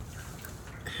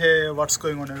Hey, what's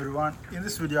going on everyone? In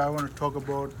this video I want to talk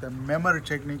about the memory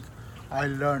technique I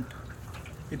learned.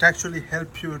 It actually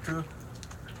helps you to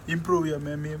improve your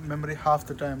memory half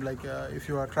the time. Like if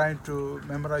you are trying to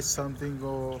memorize something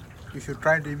or if you're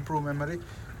trying to improve memory,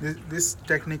 this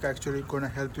technique actually gonna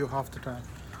help you half the time.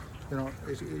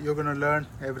 You're gonna learn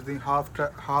everything half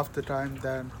the time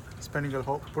than spending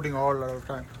putting all a lot of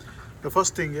time. The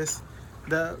first thing is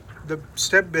the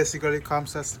step basically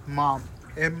comes as MOM.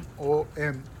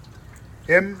 MOM.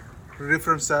 M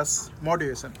reference as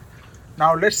motivation.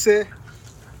 Now let's say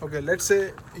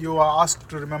you are asked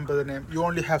to remember the name. You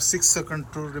only have 6 seconds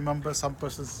to remember some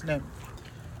person's name.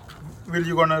 Will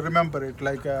you gonna remember it?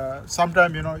 Like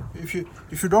sometime if you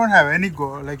don't have any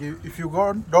goal, like if you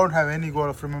don't have any goal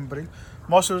of remembering,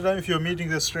 most of the time if you're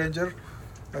meeting a stranger,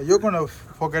 you're gonna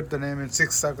forget the name in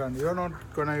 6 seconds. You're not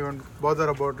gonna even bother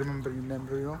about remembering the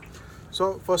name.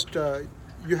 So first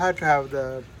you have to have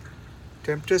the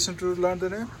temptation to learn the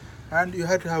name, and you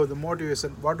have to have the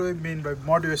motivation. What do I mean by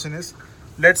motivation is,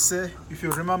 let's say if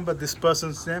you remember this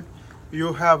person's name,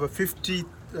 you have a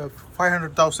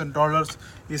 $500,000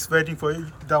 is waiting for you.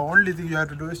 The only thing you have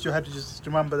to do is you have to just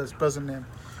remember this person's name.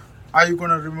 Are you going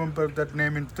to remember that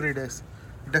name in 3 days?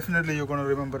 Definitely you're going to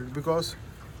remember it, because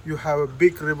you have a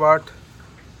big reward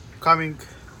coming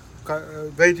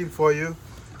waiting for you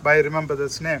by remember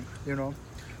this name.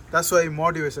 That's why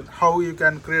motivation. How you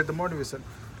can create the motivation?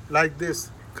 Like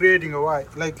this, creating a why.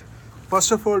 Like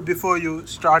first of all, before you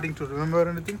starting to remember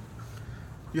anything,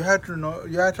 you have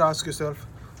to ask yourself,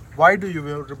 why do you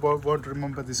want to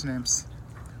remember these names?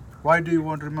 Why do you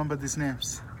want to remember these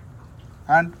names?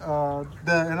 And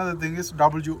another thing is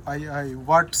WII,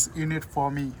 what's in it for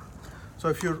me? So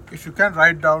if you can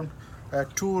write down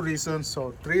 2 reasons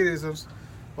or 3 reasons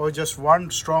or just one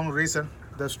strong reason,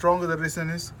 the stronger the reason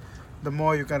is, the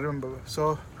more you can remember.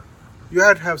 So you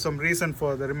have to have some reason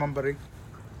for the remembering,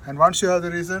 and once you have the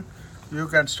reason, you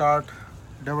can start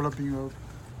developing your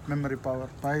memory power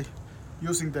by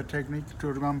using the technique to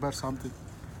remember something.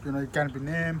 It can be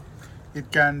name,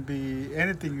 it can be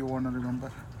anything you want to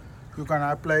remember. You can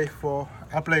apply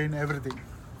in everything.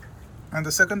 And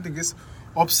the second thing is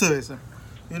observation.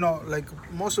 Like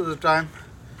most of the time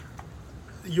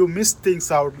you miss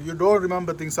things out, you don't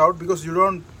remember things out because you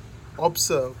don't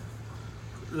observe.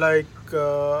 Like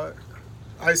I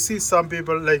see some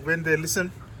people, like when they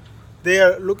listen, they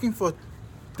are looking for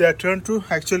their turn to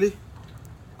actually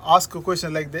ask a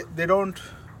question. Like they don't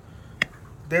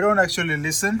actually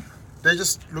listen, they're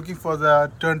just looking for their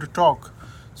turn to talk.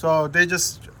 So they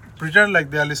just pretend like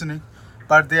they are listening,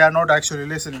 but they are not actually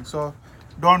listening. So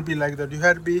don't be like that. You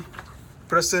have to be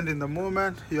present in the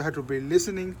moment. You have to be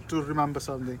listening to remember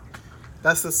something.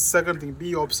 That's the second thing.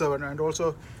 Be observant. And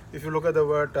also, if you look at the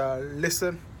word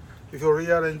listen, if you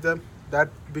rearrange them, that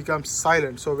becomes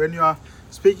silent. So when you are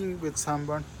speaking with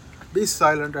someone, be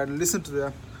silent and listen to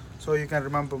them so you can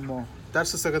remember more.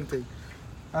 That's the second thing.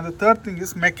 And the third thing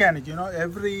is mechanic.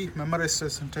 Every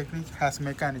memorization technique has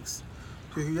mechanics.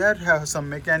 So you have to have some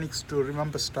mechanics to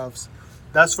remember stuffs.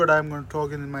 That's what I'm going to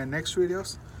talk in my next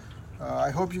videos.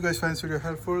 I hope you guys find this video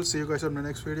helpful. See you guys on my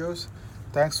next videos.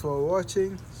 Thanks for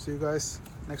watching. See you guys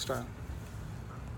next time.